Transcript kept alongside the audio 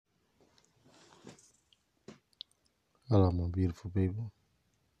Hello, my beautiful people.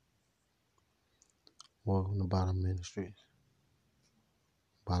 Welcome to Bottom Ministries,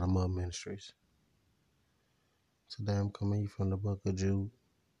 Bottom Up Ministries. Today I'm coming to you from the book of Jude,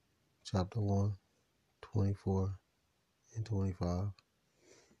 chapter 1, 24 and 25.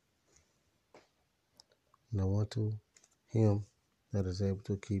 And I want to Him that is able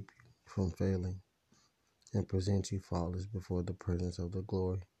to keep you from failing and present you faultless before the presence of the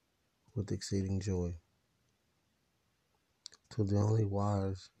glory with exceeding joy. To the only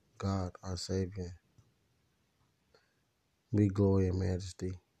wise God, our Savior, be glory and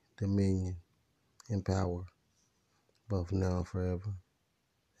majesty, dominion and power, both now and forever.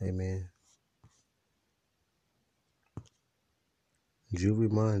 Amen. Jude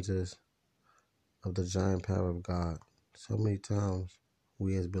reminds us of the giant power of God. So many times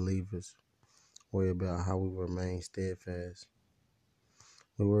we as believers worry about how we remain steadfast.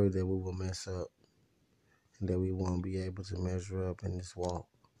 We worry that we will mess up and that we won't be able to measure up in this walk.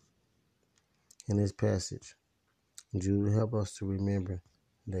 In this passage, Jude helps us to remember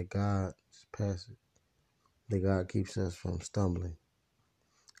that God keeps us from stumbling.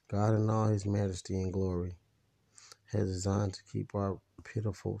 God in all His majesty and glory has designed to keep our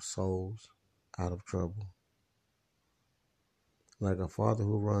pitiful souls out of trouble. Like a father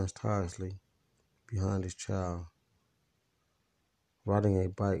who runs tirelessly behind his child, riding a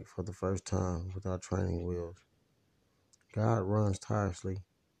bike for the first time without training wheels, God runs tirelessly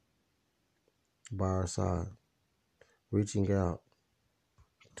by our side, reaching out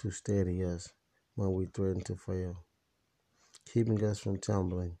to steady us when we threaten to fail, keeping us from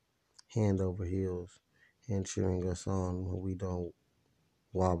tumbling hand over heels and cheering us on when we don't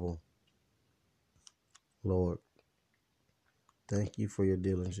wobble. Lord, thank you for your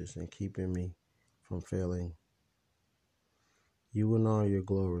diligence in keeping me from failing. You in all your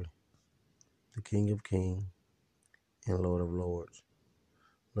glory, the King of Kings and Lord of Lords,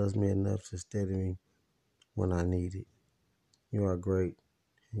 loves me enough to steady me when I need it. You are great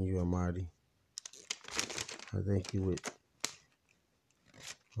and you are mighty. I thank you with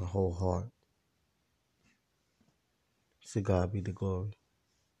my whole heart. To God be the glory.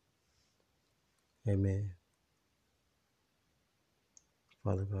 Amen.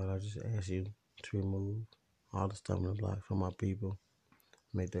 Father God, I just ask you to remove all the stumbling blocks from my people.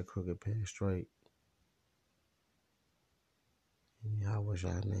 Make that crooked path straight. In Yahweh's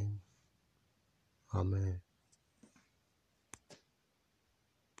name. Amen.